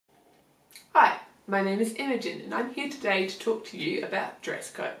my name is Imogen and I'm here today to talk to you about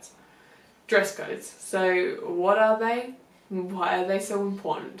dress codes. Dress codes. So what are they? Why are they so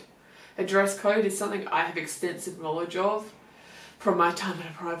important? A dress code is something I have extensive knowledge of from my time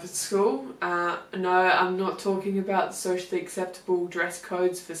at a private school. No, I'm not talking about socially acceptable dress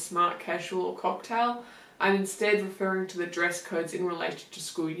codes for smart casual or cocktail. I'm instead referring to the dress codes in relation to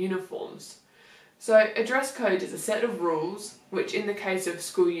school uniforms. So a dress code is a set of rules, which in the case of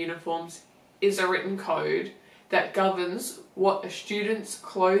school uniforms is a written code that governs what a student's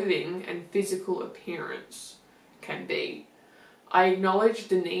clothing and physical appearance can be. I acknowledge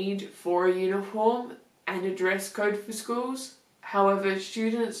the need for a uniform and a dress code for schools. However,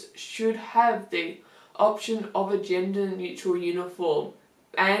 students should have the option of a gender-neutral uniform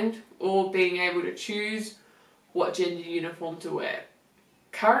or being able to choose what gender uniform to wear.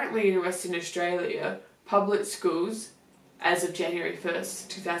 Currently in Western Australia, public schools, as of January 1st,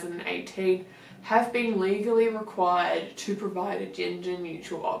 2018, have been legally required to provide a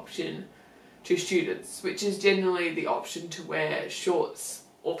gender-neutral option to students, which is generally the option to wear shorts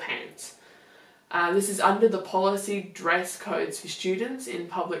or pants. This is under the policy dress codes for students in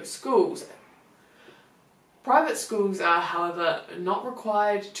public schools. Private schools are, however, not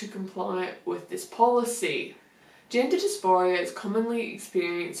required to comply with this policy. Gender dysphoria is commonly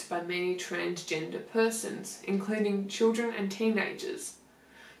experienced by many transgender persons, including children and teenagers.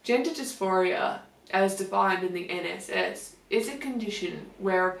 Gender dysphoria, as defined in the NSS, is a condition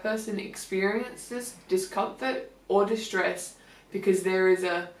where a person experiences discomfort or distress because there is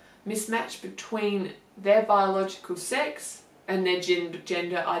a mismatch between their biological sex and their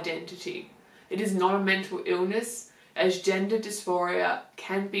gender identity. It is not a mental illness, as gender dysphoria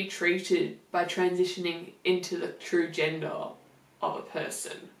can be treated by transitioning into the true gender of a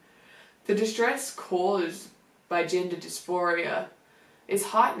person. The distress caused by gender dysphoria is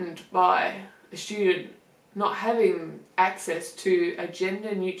heightened by a student not having access to a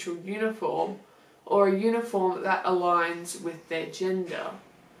gender-neutral uniform or a uniform that aligns with their gender.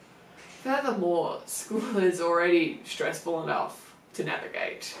 Furthermore, school is already stressful enough to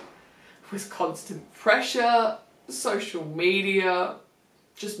navigate, with constant pressure, social media,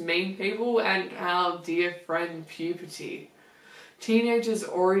 just mean people, and our dear friend puberty. Teenagers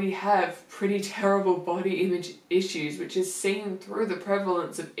already have pretty terrible body image issues, which is seen through the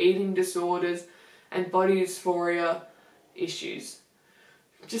prevalence of eating disorders and body dysphoria issues.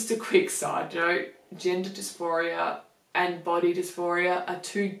 Just a quick side note, gender dysphoria and body dysphoria are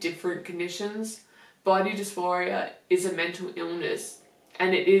two different conditions. Body dysphoria is a mental illness,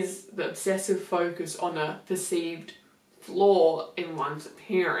 and it is the obsessive focus on a perceived flaw in one's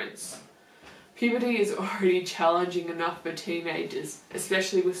appearance. Puberty is already challenging enough for teenagers,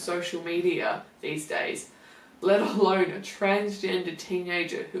 especially with social media these days, let alone a transgender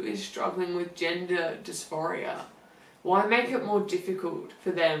teenager who is struggling with gender dysphoria. Why make it more difficult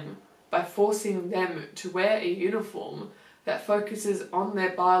for them by forcing them to wear a uniform that focuses on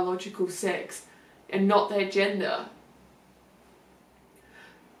their biological sex and not their gender?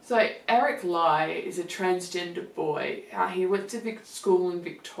 So Eric Lai is a transgender boy. He went to school in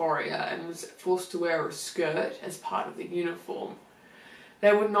Victoria and was forced to wear a skirt as part of the uniform.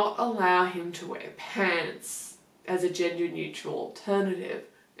 They would not allow him to wear pants as a gender-neutral alternative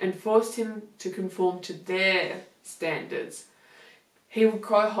and forced him to conform to their standards. He would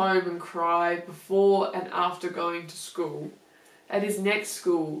go home and cry before and after going to school. At his next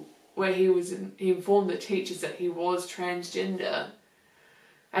school, where he informed the teachers that he was transgender,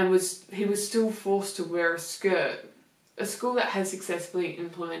 and he was still forced to wear a skirt. A school that has successfully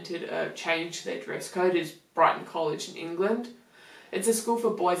implemented a change to their dress code is Brighton College in England. It's a school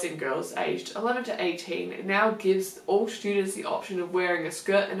for boys and girls aged 11 to 18. It now gives all students the option of wearing a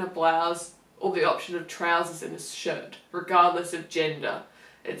skirt and a blouse, or the option of trousers and a shirt, regardless of gender.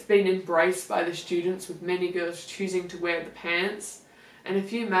 It's been embraced by the students, with many girls choosing to wear the pants, and a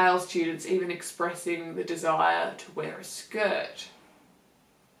few male students even expressing the desire to wear a skirt.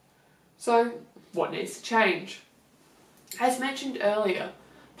 So, what needs to change? As mentioned earlier,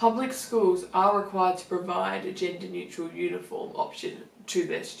 public schools are required to provide a gender-neutral uniform option to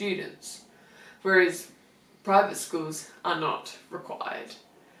their students, whereas private schools are not required.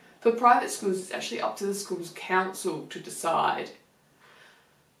 For private schools, it's actually up to the school's council to decide.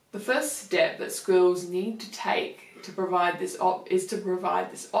 The first step that schools need to take to provide this is to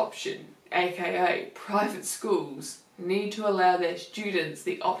provide this option, aka private schools need to allow their students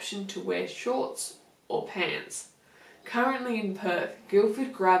the option to wear shorts or pants. Currently in Perth,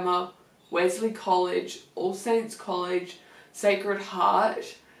 Guildford Grammar, Wesley College, All Saints College, Sacred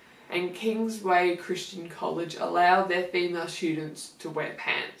Heart and Kingsway Christian College allow their female students to wear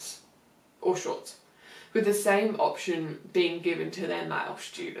pants. or shorts, with the same option being given to their male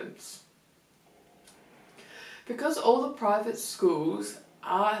students. Because all the private schools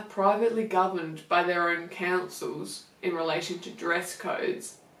are privately governed by their own councils in relation to dress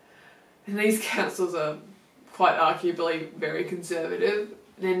codes, and these councils are quite arguably very conservative,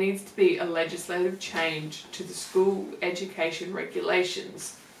 there needs to be a legislative change to the school education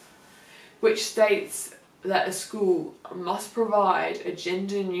regulations, which states that a school must provide a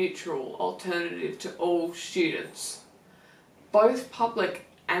gender-neutral alternative to all students. Both public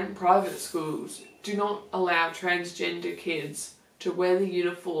and private schools do not allow transgender kids to wear the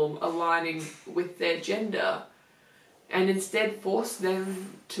uniform aligning with their gender, and instead force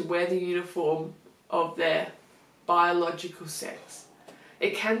them to wear the uniform of their biological sex.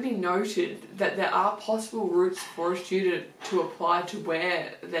 It can be noted that there are possible routes for a student to apply to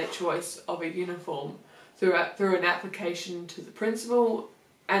wear their choice of a uniform through an application to the principal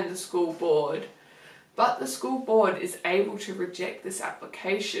and the school board, but the school board is able to reject this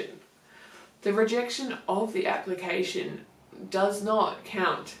application. The rejection of the application does not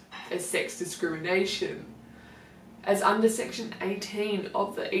count as sex discrimination, as under Section 18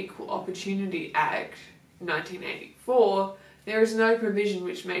 of the Equal Opportunity Act 1984, there is no provision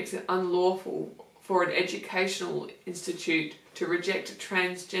which makes it unlawful for an educational institute to reject a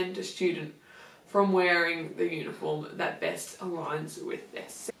transgender student from wearing the uniform that best aligns with their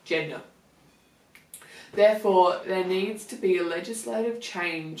gender. Therefore, there needs to be a legislative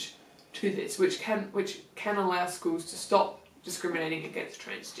change to this, which can allow schools to stop discriminating against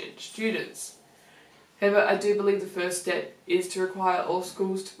transgender students. However, I do believe the first step is to require all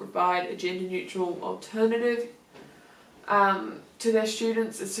schools to provide a gender-neutral alternative to their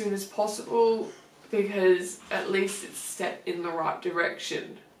students as soon as possible, because at least it's a step in the right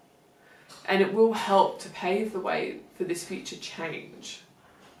direction, and it will help to pave the way for this future change.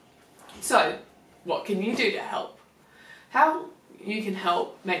 So, what can you do to help? How you can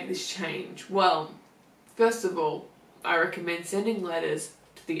help make this change? Well, first of all, I recommend sending letters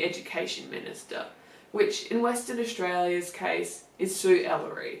to the Education Minister, which in Western Australia's case is Sue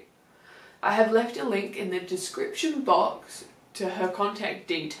Ellery. I have left a link in the description box to her contact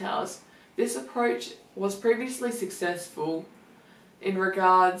details. This approach was previously successful in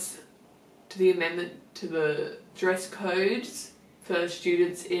regards to the amendment to the dress codes for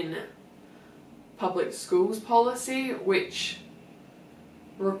students in public schools policy, which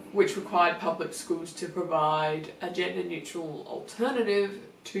required public schools to provide a gender-neutral alternative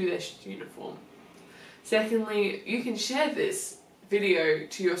to their uniform. Secondly, you can share this video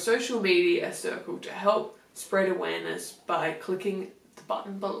to your social media circle to help spread awareness by clicking the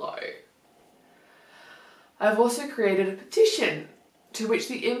button below. I've also created a petition to which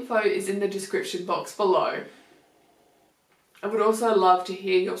the info is in the description box below. I would also love to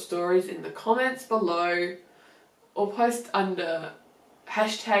hear your stories in the comments below, or post under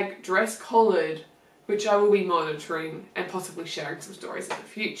 #dresscollared, which I will be monitoring and possibly sharing some stories in the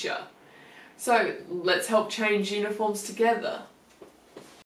future. So let's help change uniforms together.